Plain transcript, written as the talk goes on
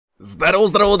Здорово,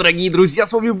 дорогие друзья,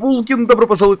 с вами Булкин, добро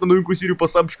пожаловать на новенькую серию по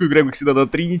сампчику, играем как всегда на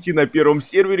Trinity на первом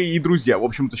сервере. И, друзья, в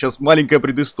общем-то, сейчас маленькая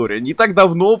предыстория. Не так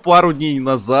давно, пару дней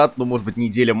назад, ну, может быть,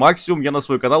 неделя максимум, я на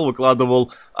свой канал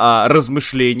выкладывал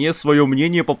размышления, свое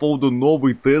мнение по поводу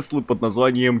новой Теслы под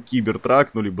названием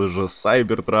Кибертрак, ну, либо же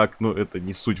Сайбертрак, ну, это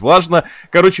не суть важно.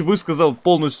 Короче, высказал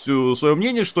полностью свое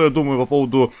мнение, что я думаю по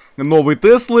поводу новой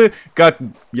Теслы, как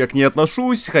я к ней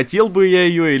отношусь, хотел бы я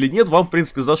ее или нет. Вам, в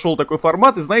принципе, зашел такой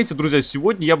формат, и знаете, друзья,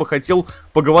 сегодня я бы хотел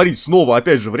поговорить снова.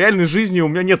 Опять же, в реальной жизни у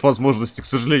меня нет возможности, к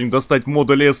сожалению, достать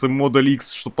модуль S и модуль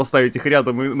X, чтобы поставить их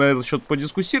рядом и на этот счет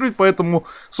подискуссировать. Поэтому,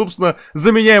 собственно,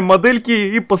 заменяем модельки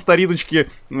и по стариночке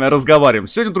разговариваем.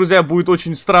 Сегодня, друзья, будет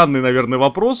очень странный, наверное,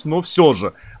 вопрос, но все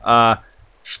же.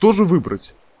 Что же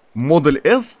выбрать? Модуль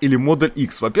S или модуль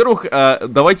X? Во-первых,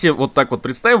 давайте вот так вот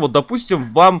представим. Вот, допустим,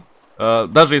 вам...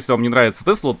 даже если вам не нравится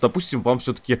Тесла, вот, допустим, вам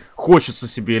все-таки хочется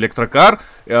себе электрокар,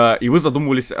 и вы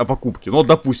задумывались о покупке. Ну, вот,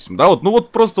 допустим, да, вот, ну,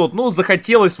 вот просто вот, ну,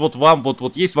 захотелось вот вам,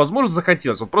 вот есть возможность,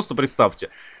 захотелось, вот просто представьте.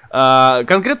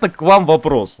 Конкретно к вам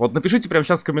вопрос. Вот напишите прямо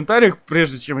сейчас в комментариях,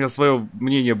 прежде чем я свое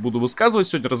мнение буду высказывать,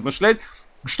 сегодня размышлять.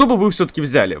 Что бы вы все-таки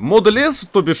взяли? Модуль S,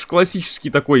 то бишь классический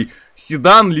такой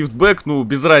седан, лифтбэк, ну,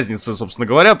 без разницы, собственно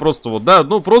говоря, просто вот, да,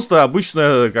 ну, просто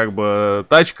обычная, как бы,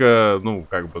 тачка, ну,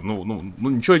 как бы, ну,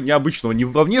 ничего необычного ни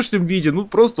во внешнем виде, ну,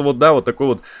 просто вот, да, вот такой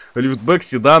вот лифтбэк,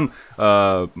 седан,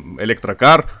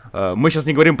 электрокар. Мы сейчас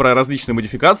не говорим про различные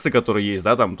модификации, которые есть,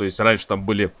 да, там, то есть раньше там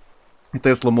были...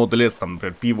 Tesla Model S, там,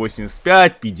 например,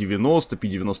 P85, P90,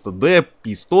 P90D,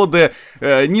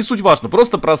 P100D. Не суть важно,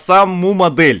 просто про саму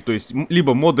модель. То есть,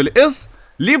 либо модуль S,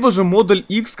 либо же модуль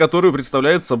X, который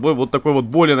представляет собой вот такой вот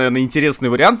более, наверное, интересный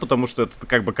вариант, потому что это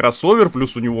как бы кроссовер,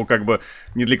 плюс у него как бы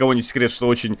ни для кого не секрет, что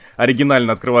очень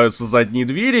оригинально открываются задние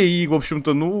двери, и, в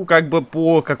общем-то, ну, как бы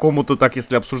по какому-то, так,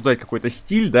 если обсуждать какой-то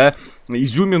стиль, да,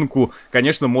 изюминку,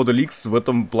 конечно, модуль X в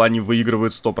этом плане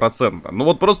выигрывает 100%. Ну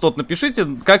вот просто вот напишите,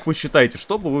 как вы считаете,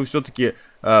 что бы вы все-таки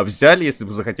взяли, если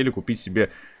бы захотели купить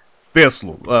себе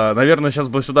Теслу. Наверное, сейчас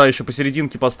бы сюда еще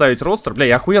посерединке поставить родстер. Бля,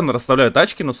 я охуенно расставляю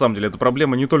тачки, на самом деле. Это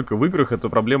проблема не только в играх, это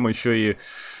проблема еще и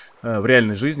в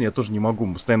реальной жизни. Я тоже не могу.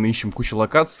 Мы постоянно ищем кучу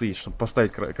локаций, чтобы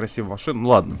поставить красивую машину. Ну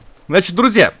ладно. Значит,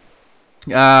 друзья,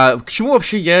 к чему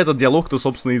вообще я этот диалог-то,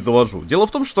 собственно, и завожу? Дело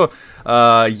в том, что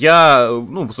я,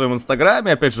 ну, в своем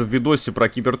инстаграме, опять же, в видосе про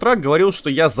Кибертрак говорил, что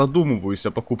я задумываюсь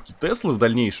о покупке Теслы в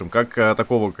дальнейшем, как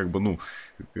такого, как бы, ну,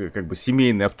 как бы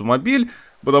семейный автомобиль.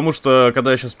 Потому что, когда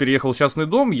я сейчас переехал в частный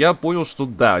дом, я понял, что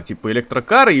да, типа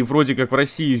электрокары, и вроде как в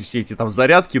России все эти там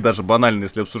зарядки, даже банально,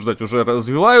 если обсуждать, уже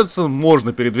развиваются,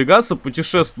 можно передвигаться,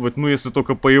 путешествовать, ну, если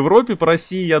только по Европе, по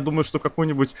России, я думаю, что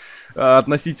какой-нибудь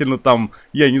относительно там,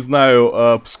 я не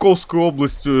знаю, Псковскую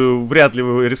область, вряд ли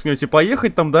вы рискнете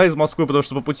поехать там, да, из Москвы, потому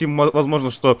что по пути, возможно,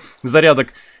 что зарядок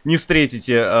не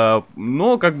встретите,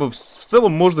 но, как бы, в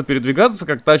целом можно передвигаться,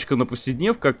 как тачка на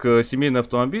повседнев, как семейный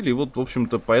автомобиль, и вот, в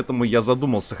общем-то, поэтому я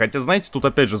задумался. Хотя, знаете, тут,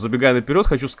 опять же, забегая наперед,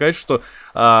 хочу сказать, что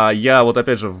я вот,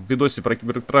 опять же, в видосе про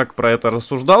Кибертрак про это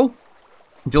рассуждал.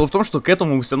 Дело в том, что к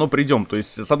этому мы все равно придем. То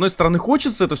есть, с одной стороны,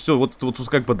 хочется это все, вот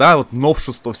как бы, да, вот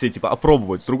новшества все, типа,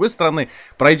 опробовать. С другой стороны,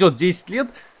 пройдет 10 лет,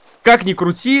 как ни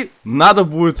крути, надо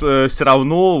будет все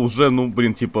равно уже, ну,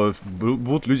 блин, типа,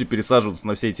 будут люди пересаживаться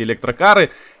на все эти электрокары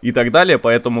и так далее.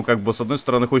 Поэтому, как бы, с одной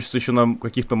стороны, хочется еще на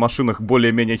каких-то машинах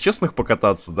более-менее честных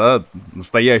покататься, да,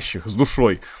 настоящих, с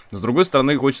душой. С другой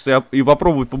стороны, хочется и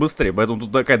попробовать побыстрее. Поэтому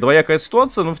тут такая двоякая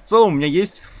ситуация, но в целом у меня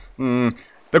есть...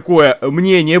 Такое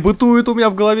мнение бытует у меня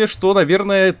в голове, что,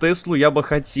 наверное, Теслу я бы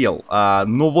хотел.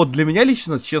 Но вот для меня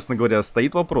лично, честно говоря,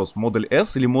 стоит вопрос, модуль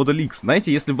S или модуль X.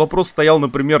 Знаете, если бы вопрос стоял,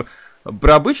 например,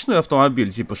 про обычный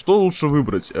автомобиль, типа, что лучше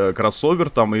выбрать, кроссовер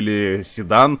там или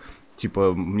седан,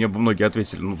 типа, мне бы многие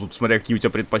ответили, ну, тут смотря какие у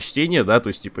тебя предпочтения, да, то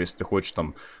есть, типа, если ты хочешь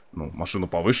там, ну, машину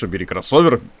повыше, бери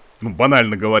кроссовер, ну,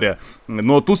 банально говоря.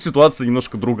 Но тут ситуация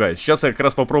немножко другая. Сейчас я как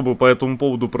раз попробую по этому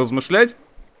поводу поразмышлять.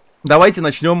 Давайте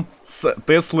начнем с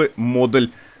Теслы Model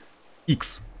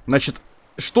X. Значит,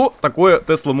 что такое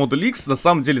Tesla Model X, на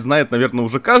самом деле знает, наверное,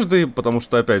 уже каждый, потому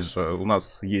что, опять же, у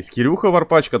нас есть Кирюха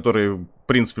Варпач, который, в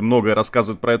принципе, многое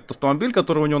рассказывает про этот автомобиль,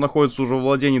 который у него находится уже в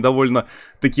владении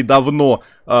довольно-таки давно.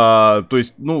 То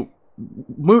есть, ну...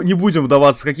 Мы не будем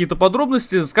вдаваться в какие-то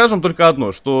подробности, скажем только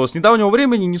одно, что с недавнего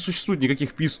времени не существует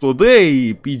никаких P100D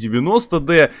и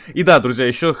P90D. И да, друзья,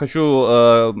 еще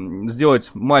хочу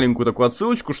сделать маленькую такую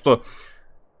отсылочку, что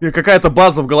какая-то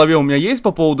база в голове у меня есть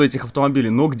по поводу этих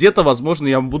автомобилей, но где-то, возможно,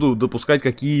 я буду допускать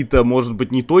какие-то, может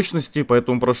быть, неточности,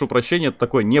 поэтому прошу прощения, это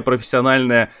такой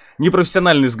непрофессиональный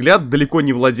взгляд, далеко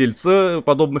не владельца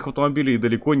подобных автомобилей,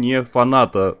 далеко не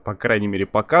фаната, по крайней мере,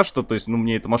 пока что, то есть, ну,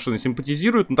 мне эта машина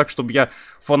симпатизирует, но так, чтобы я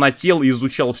фанател и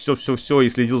изучал все-все-все и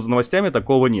следил за новостями,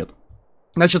 такого нет.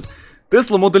 Значит,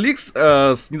 Tesla Model X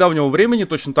с недавнего времени,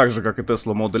 точно так же, как и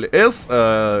Tesla Model S,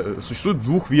 существует в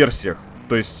двух версиях.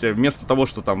 То есть, вместо того,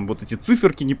 что там вот эти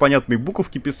циферки, непонятные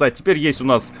буковки писать, теперь есть у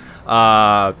нас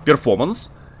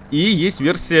Performance и есть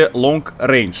версия Long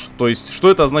Range. То есть, что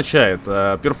это означает?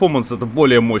 Performance — это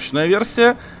более мощная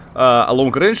версия, а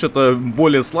Long Range — это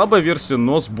более слабая версия,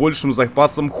 но с большим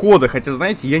запасом хода. Хотя,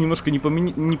 знаете, я немножко не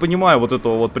понимаю вот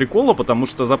этого вот прикола, потому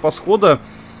что запас хода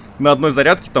на одной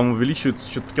зарядке там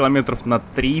увеличивается что-то километров на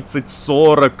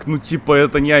 30-40, ну типа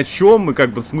это ни о чем, и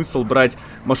как бы смысл брать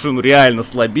машину реально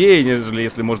слабее, нежели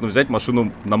если можно взять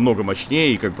машину намного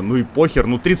мощнее, и как бы, ну и похер,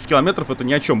 ну 30 километров это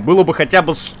ни о чем, было бы хотя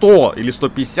бы 100 или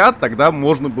 150, тогда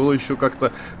можно было еще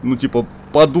как-то, ну типа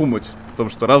подумать, потому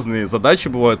что разные задачи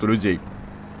бывают у людей.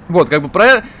 Вот, как бы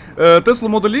про Tesla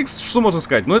Model X, что можно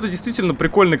сказать? Ну, это действительно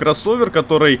прикольный кроссовер,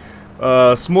 который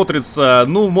смотрится,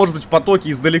 ну, может быть, в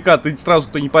потоке издалека ты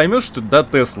сразу-то не поймешь, что это,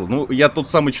 да, Tesla. Ну, я тот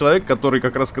самый человек, который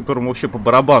как раз, которому вообще по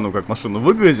барабану, как машина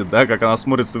выглядит, да, как она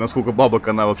смотрится и насколько бабок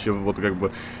она вообще, вот, как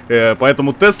бы.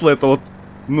 Поэтому Tesla — это вот,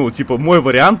 ну, типа, мой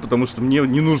вариант, потому что мне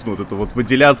не нужно вот это вот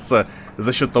выделяться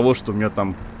за счет того, что у меня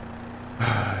там...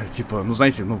 Типа, ну,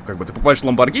 знаете, ну, как бы ты покупаешь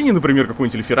Lamborghini, например,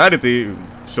 какой-нибудь, или Ferrari, ты...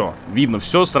 Все, видно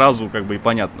все сразу, как бы, и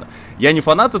понятно. Я не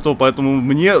фанат этого, поэтому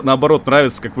мне, наоборот,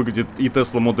 нравится, как выглядит и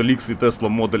Tesla Model X, и Tesla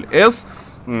Model S.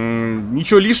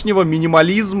 Ничего лишнего,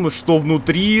 минимализм, что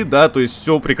внутри, да, то есть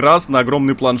все прекрасно,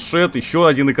 огромный планшет, еще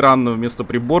один экран вместо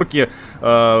приборки,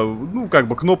 ну, как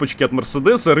бы кнопочки от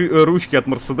Мерседеса, ручки от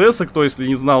Мерседеса, кто, если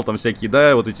не знал, там всякие,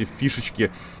 да, вот эти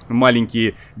фишечки,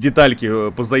 маленькие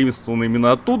детальки, позаимствованные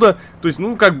именно оттуда, то есть,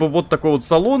 ну, как бы вот такой вот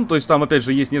салон, то есть там, опять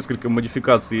же, есть несколько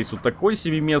модификаций, есть вот такой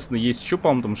 7-местный, есть еще,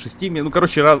 по-моему, там 6-местный, ну,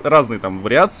 короче, разные там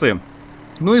вариации.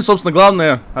 Ну и, собственно,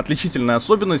 главная отличительная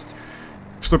особенность,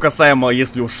 что касаемо,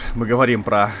 если уж мы говорим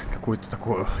про какую-то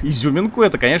такую изюминку,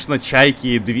 это, конечно,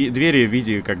 чайки, двери в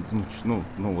виде, как, ну,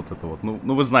 вот это вот, ну,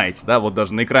 вы знаете, да, вот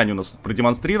даже на экране у нас тут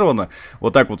продемонстрировано,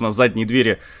 вот так вот у нас задние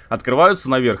двери открываются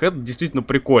наверх, это действительно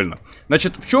прикольно.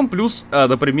 Значит, в чем плюс,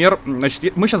 например,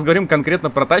 значит, мы сейчас говорим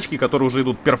конкретно про тачки, которые уже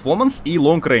идут Performance и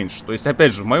Long Range, то есть,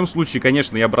 опять же, в моем случае,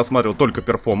 конечно, я бы рассматривал только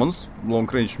Performance, Long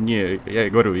Range мне, я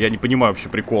говорю, я не понимаю вообще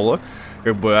прикола,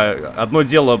 как бы, одно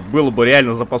дело было бы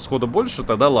реально запас хода больше,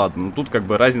 тогда ладно, но тут как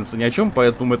бы разница ни о чем,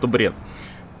 поэтому это бред.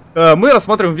 Мы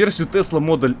рассматриваем версию Tesla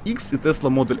Model X и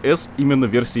Tesla Model S именно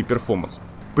версии Performance.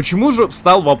 Почему же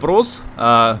встал вопрос...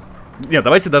 Нет,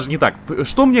 давайте даже не так.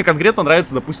 Что мне конкретно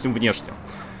нравится, допустим, внешне?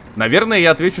 Наверное,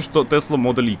 я отвечу, что Tesla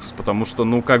Model X, потому что,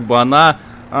 ну, как бы она...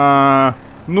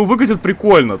 ну, выглядит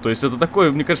прикольно, то есть это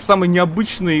такой, мне кажется, самый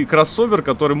необычный кроссовер,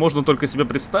 который можно только себе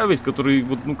представить, который,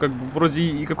 вот, ну, как бы, вроде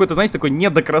и какой-то, знаете, такой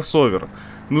недокроссовер,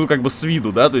 ну, как бы с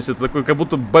виду, да, то есть это такой, как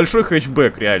будто большой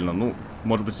хэтчбэк, реально, ну,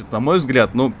 может быть, это на мой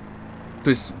взгляд, ну, то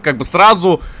есть, как бы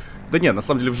сразу, да нет, на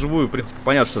самом деле, вживую, в принципе,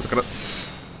 понятно, что это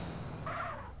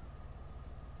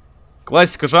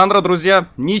классика жанра, друзья,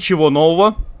 ничего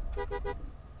нового.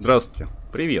 Здравствуйте,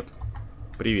 привет,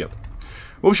 привет.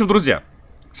 В общем, друзья,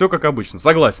 все как обычно,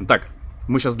 согласен. Так,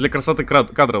 мы сейчас для красоты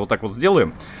кадра вот так вот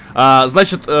сделаем.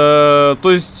 Значит, то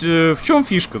есть, в чем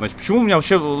фишка? Значит, почему у меня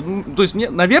вообще... Ну, то есть, мне,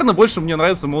 наверное, больше мне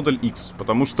нравится Model X,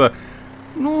 потому что,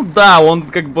 ну да, он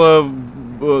как бы...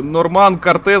 Норман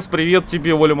Кортес, привет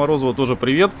тебе, Оля Морозова тоже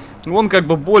привет. Он как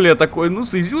бы более такой, ну,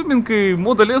 с изюминкой.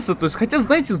 Model S, то есть, хотя,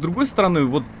 знаете, с другой стороны,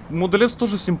 вот Model S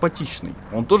тоже симпатичный.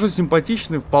 Он тоже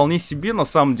симпатичный вполне себе, на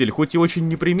самом деле, хоть и очень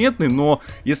неприметный, но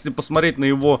если посмотреть на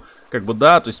его, как бы,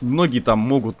 да, то есть многие там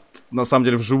могут, на самом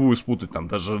деле, вживую спутать, там,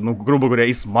 даже, ну, грубо говоря,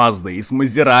 и с Маздой, и с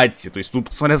Мазерати. То есть, ну,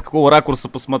 смотря с какого ракурса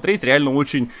посмотреть, реально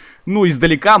очень, ну,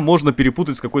 издалека можно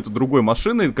перепутать с какой-то другой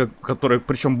машиной, которая,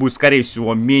 причем, будет, скорее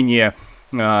всего, менее...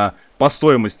 по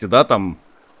стоимости, да, там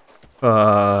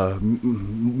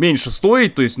меньше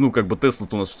стоить, то есть, ну, как бы Tesla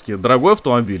у нас все-таки дорогой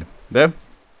автомобиль, да,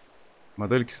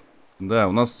 модельки, да,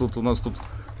 у нас тут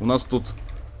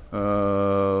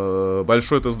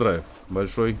большой тест-драйв,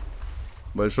 большой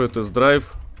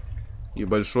тест-драйв и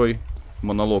большой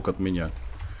монолог от меня.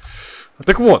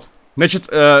 Так вот, значит,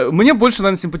 мне больше,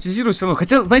 наверное, симпатизирует все равно,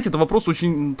 хотя, знаете, это вопрос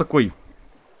очень такой...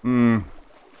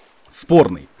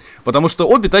 спорный. Потому что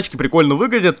обе тачки прикольно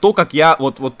выглядят, то, как я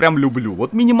вот прям люблю.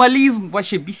 Вот минимализм,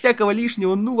 вообще, без всякого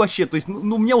лишнего, ну, вообще, то есть,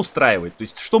 ну, меня устраивает. То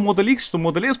есть, что Model X, что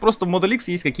Model S, просто в Model X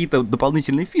есть какие-то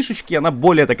дополнительные фишечки, она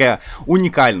более такая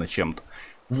уникальна чем-то.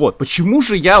 Вот, почему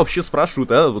же я вообще спрашиваю,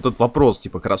 да, вот этот вопрос,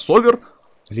 типа, кроссовер,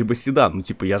 либо седан? Ну,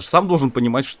 типа, я же сам должен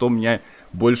понимать, что меня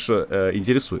больше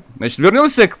интересует. Значит,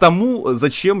 вернемся к тому,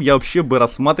 зачем я вообще бы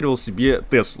рассматривал себе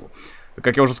Теслу.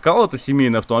 Как я уже сказал, это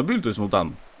семейный автомобиль, то есть, ну,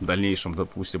 там, в дальнейшем,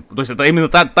 допустим. То есть, это именно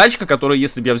та тачка, которую,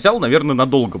 если бы я взял, наверное,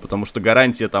 надолго, потому что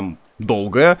гарантия там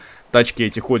долгая, тачки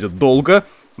эти ходят долго,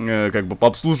 как бы по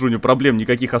обслуживанию проблем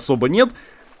никаких особо нет.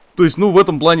 То есть, ну, в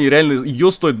этом плане реально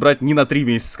ее стоит брать не на 3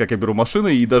 месяца, как я беру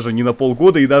машины, и даже не на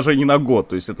полгода, и даже не на год.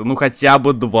 То есть, это, ну, хотя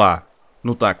бы 2.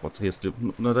 Ну, так вот, если,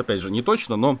 ну, это опять же не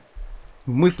точно, но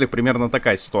в мыслях примерно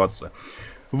такая ситуация.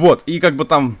 Вот, и как бы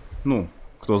там, ну...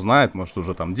 Кто знает, может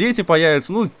уже там дети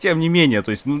появятся, ну, тем не менее, то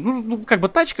есть, ну как бы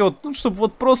тачка, вот, ну, чтобы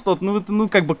вот просто, вот, ну,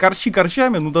 как бы корчи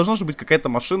корчами, ну, должна же быть какая-то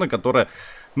машина, которая,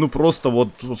 ну, просто вот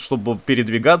чтобы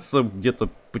передвигаться, где-то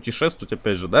путешествовать,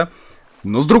 опять же, да,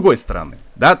 но с другой стороны,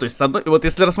 да, то есть, с одной, вот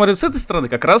если рассматривать с этой стороны,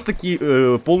 как раз-таки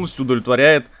полностью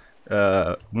удовлетворяет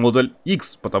Model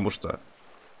X, потому что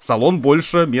салон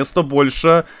больше, места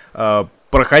больше,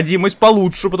 проходимость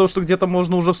получше, потому что где-то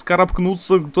можно уже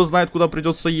вскарабкнуться, кто знает, куда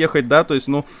придется ехать, да, то есть,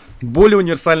 ну, более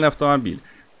универсальный автомобиль.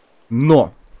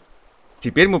 Но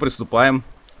теперь мы приступаем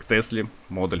к Тесле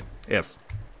Model S.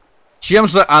 Чем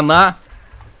же она,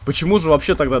 почему же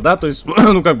вообще тогда, да, то есть,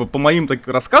 ну, как бы, по моим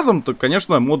рассказам, то,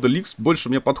 конечно, Model X больше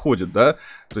мне подходит, да,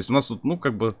 то есть, у нас тут, ну,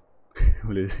 как бы,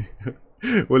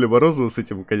 Оля Морозова с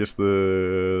этим, конечно,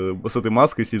 с этой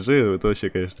маской CG, это вообще,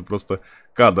 конечно, просто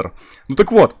кадр. Ну, так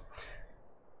вот.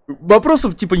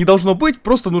 Вопросов, типа, не должно быть,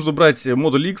 просто нужно брать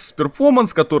Model X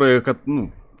Performance, который,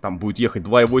 ну, там будет ехать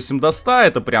 2.8 до 100,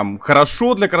 это прям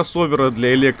хорошо для кроссовера,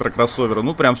 для электрокроссовера,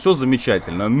 ну, прям все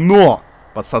замечательно. Но,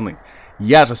 пацаны,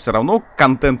 я же все равно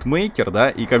контент-мейкер, да,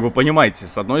 и как бы понимаете,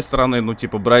 с одной стороны, ну,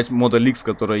 типа, брать Model X,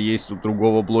 которая есть у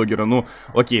другого блогера, ну,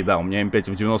 окей, да, у меня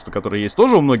М5 в 90, которая есть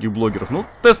тоже у многих блогеров, ну,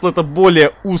 Tesla это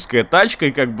более узкая тачка,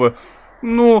 и как бы,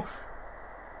 ну...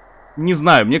 Не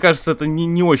знаю, мне кажется, это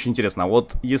не очень интересно. А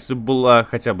вот если была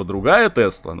хотя бы другая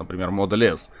Тесла, например,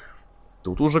 Model S,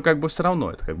 тут уже как бы все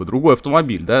равно, это как бы другой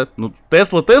автомобиль, да? Ну,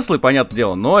 Теслы, понятное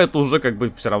дело, но это уже как бы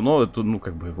все равно, это, ну,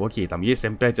 как бы, окей, там есть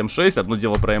М5, М6, одно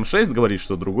дело про М6 говорить,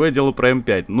 что другое дело про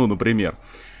М5, ну, например.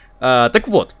 Так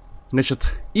вот, значит,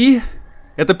 и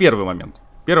это первый момент.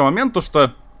 Первый момент, то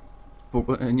что...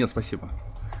 Нет, спасибо.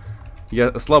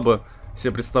 Я слабо...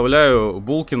 себе представляю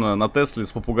Булкина на Тесле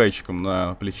с попугайчиком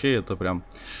на плече, это прям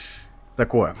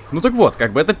такое. Ну так вот,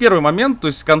 как бы это первый момент, то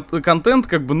есть контент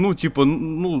как бы, ну типа,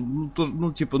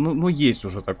 ну есть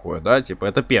уже такое, да, типа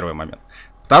это первый момент.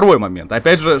 Второй момент,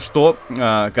 опять же, что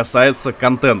касается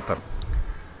контента.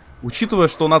 Учитывая,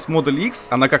 что у нас Model X,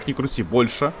 она как ни крути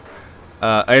больше,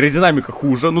 аэродинамика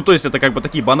хуже, ну то есть это как бы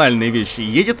такие банальные вещи,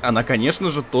 едет она,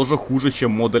 конечно же, тоже хуже,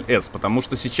 чем Model S, потому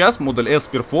что сейчас Model S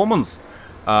Performance...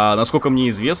 насколько мне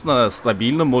известно,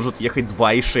 стабильно может ехать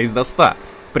 2.6 до 100.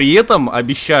 При этом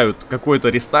обещают какой-то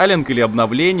рестайлинг или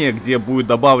обновление, где будет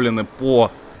добавлены по...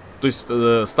 То есть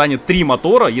станет 3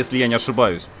 мотора, если я не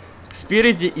ошибаюсь.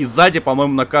 Спереди и сзади,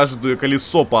 по-моему, на каждое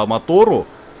колесо по мотору.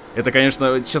 Это,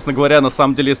 конечно, честно говоря, на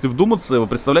самом деле, если вдуматься, вы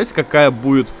представляете, какая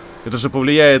будет... Это же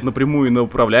повлияет напрямую на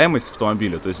управляемость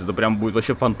автомобиля. То есть это прям будет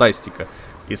вообще фантастика.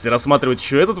 Если рассматривать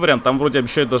еще этот вариант, там вроде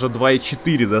обещают даже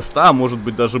 2.4 до 100, а может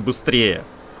быть даже быстрее.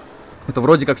 Это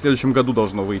вроде как в следующем году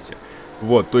должно выйти.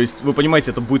 Вот, то есть, вы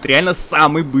понимаете, это будет реально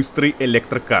самый быстрый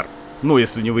электрокар. Ну,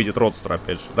 если не выйдет Родстер,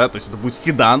 опять же, да. То есть это будет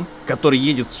седан, который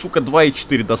едет, сука,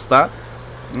 2.4 до 100.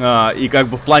 И как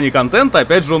бы в плане контента,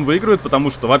 опять же, он выигрывает, потому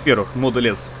что, во-первых,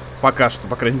 Model S пока что,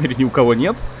 по крайней мере, ни у кого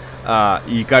нет.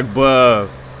 И как бы...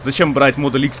 Зачем брать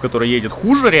Model X, который едет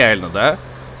хуже реально, да?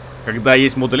 Когда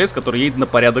есть Model S, который едет на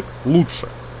порядок лучше.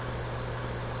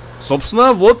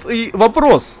 Собственно, вот и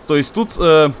вопрос. То есть тут,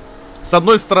 с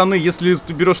одной стороны, если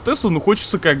ты берешь Теслу, ну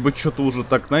хочется как бы что-то уже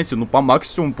так, знаете, ну по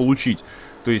максимуму получить.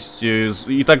 То есть,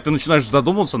 и так ты начинаешь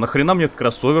задумываться, нахрена мне этот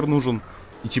кроссовер нужен?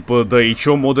 И типа, да и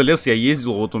чё, Model S я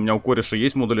ездил, вот у меня у кореша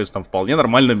есть Model S, там вполне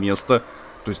нормальное место.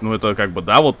 То есть, ну это как бы,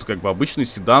 да, вот как бы обычный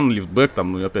седан, лифтбэк,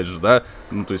 там, ну опять же, да,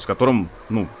 ну то есть в котором,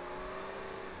 ну...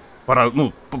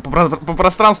 по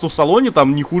пространству в салоне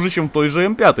там не хуже, чем в той же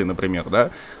М5, например, да.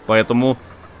 Поэтому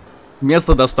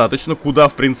места достаточно, куда,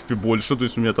 в принципе, больше. То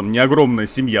есть у меня там не огромная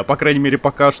семья, по крайней мере,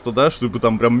 пока что, да, чтобы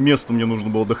там прям места мне нужно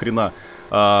было до хрена.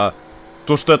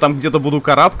 То, что я там где-то буду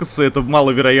карабкаться, это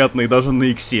маловероятно и даже на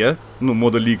иксе. Ну,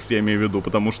 Model X я имею в виду,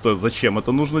 потому что зачем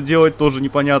это нужно делать, тоже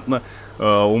непонятно. У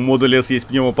Model S есть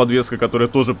пневмоподвеска, которая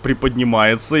тоже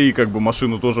приподнимается, и как бы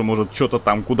машина тоже может что-то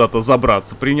там куда-то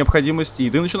забраться при необходимости. И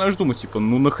ты начинаешь думать, типа,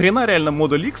 ну нахрена реально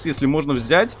Model X, если можно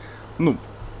взять, ну,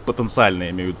 потенциально, я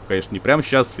имею в виду, конечно, не прямо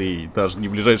сейчас и даже не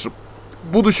в ближайшем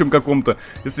будущем каком-то.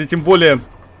 Если тем более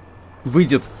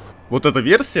выйдет вот эта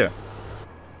версия,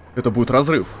 это будет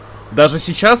разрыв. Даже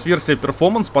сейчас версия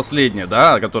Performance последняя,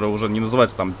 да, которая уже не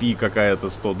называется там P какая-то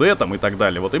 100D там и так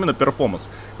далее. Вот именно Performance,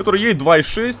 который едет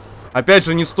 2.6. Опять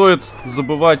же, не стоит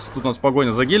забывать, тут у нас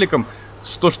погоня за геликом,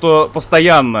 что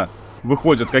постоянно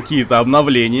выходят какие-то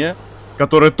обновления,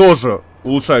 которые тоже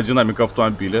улучшают динамику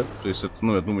автомобиля. То есть, это,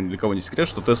 ну, я думаю, ни для кого не секрет,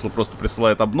 что Tesla просто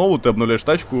присылает обнову, ты обновляешь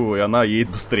тачку, и она едет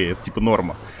быстрее. Это типа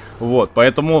норма. Вот,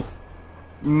 поэтому...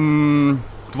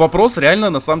 Вопрос реально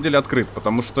на самом деле открыт,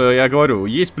 потому что, я говорю,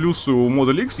 есть плюсы у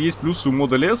Model X, есть плюсы у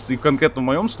Model S, и конкретно в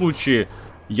моем случае,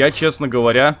 я, честно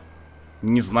говоря,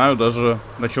 не знаю даже,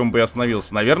 на чем бы я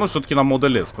остановился. Наверное, все-таки на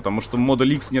Model S, потому что в Model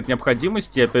X нет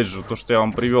необходимости, опять же, то, что я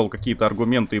вам привел какие-то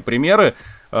аргументы и примеры,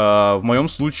 в моем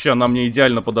случае она мне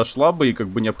идеально подошла бы, и как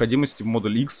бы необходимости в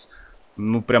Model X,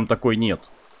 ну, прям такой нет.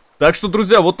 Так что,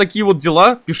 друзья, вот такие вот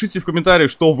дела. Пишите в комментариях,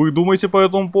 что вы думаете по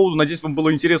этому поводу. Надеюсь, вам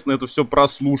было интересно это все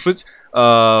прослушать.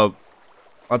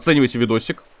 Оценивайте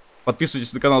видосик.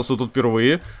 Подписывайтесь на канал, если вы тут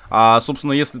впервые. А,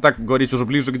 собственно, если так говорить уже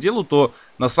ближе к делу, то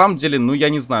на самом деле, ну, я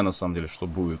не знаю, на самом деле, что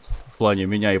будет в плане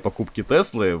меня и покупки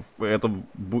Теслы. Это,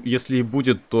 если и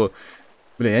будет, то...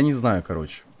 Бля, я не знаю,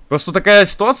 короче. Просто такая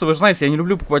ситуация, вы же знаете, я не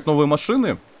люблю покупать новые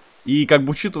машины. И как бы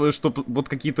учитывая, что вот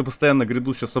какие-то постоянно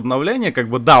грядут сейчас обновления, как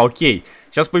бы да, окей.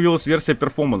 Сейчас появилась версия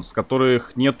Performance,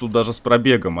 которых нету даже с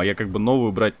пробегом, а я как бы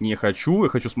новую брать не хочу, я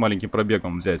хочу с маленьким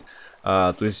пробегом взять.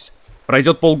 То есть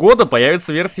пройдет полгода,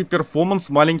 появится версия Performance с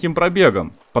маленьким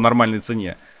пробегом по нормальной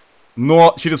цене.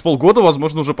 Но через полгода,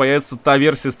 возможно, уже появится та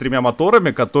версия с 3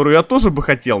 моторами, которую я тоже бы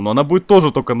хотел, но она будет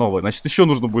тоже только новая. Значит, еще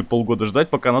нужно будет полгода ждать,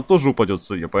 пока она тоже упадет в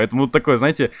цене. Поэтому такое,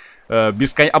 знаете,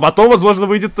 бесконечно. А потом, возможно,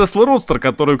 выйдет Tesla Roadster,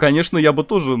 которую, конечно, я бы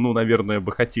тоже, ну, наверное,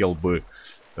 бы хотел бы.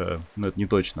 Но это не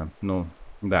точно. Ну,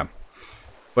 да.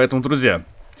 Поэтому, друзья,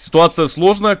 ситуация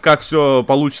сложная. Как все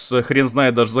получится, хрен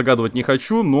знает, даже загадывать не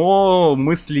хочу. Но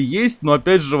мысли есть. Но,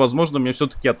 опять же, возможно, меня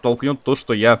все-таки оттолкнет то,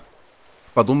 что я...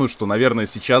 Подумаю, что, наверное,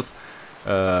 сейчас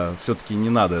все-таки не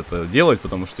надо это делать,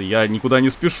 потому что я никуда не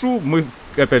спешу. Мы,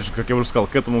 опять же, как я уже сказал,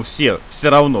 к этому все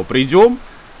равно придем.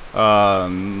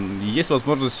 Есть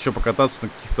возможность еще покататься на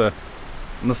каких-то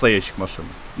настоящих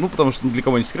машинах. Ну, потому что ни для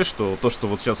кого не секрет, что то, что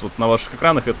вот сейчас вот на ваших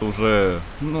экранах, это уже,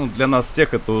 ну, для нас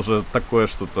всех это уже такое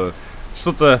что-то,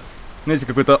 знаете,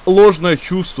 какое-то ложное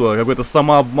чувство, какой-то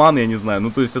самообман, я не знаю. Ну,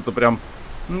 то есть это прям,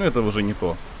 ну, это уже не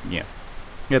то. Нет.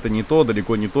 Это не то,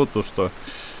 далеко не то, что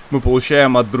мы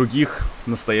получаем от других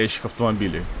настоящих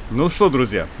автомобилей. Ну что,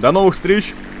 друзья, до новых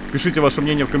встреч. Пишите ваше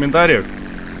мнение в комментариях.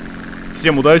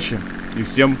 Всем удачи и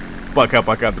всем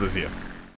пока-пока, друзья.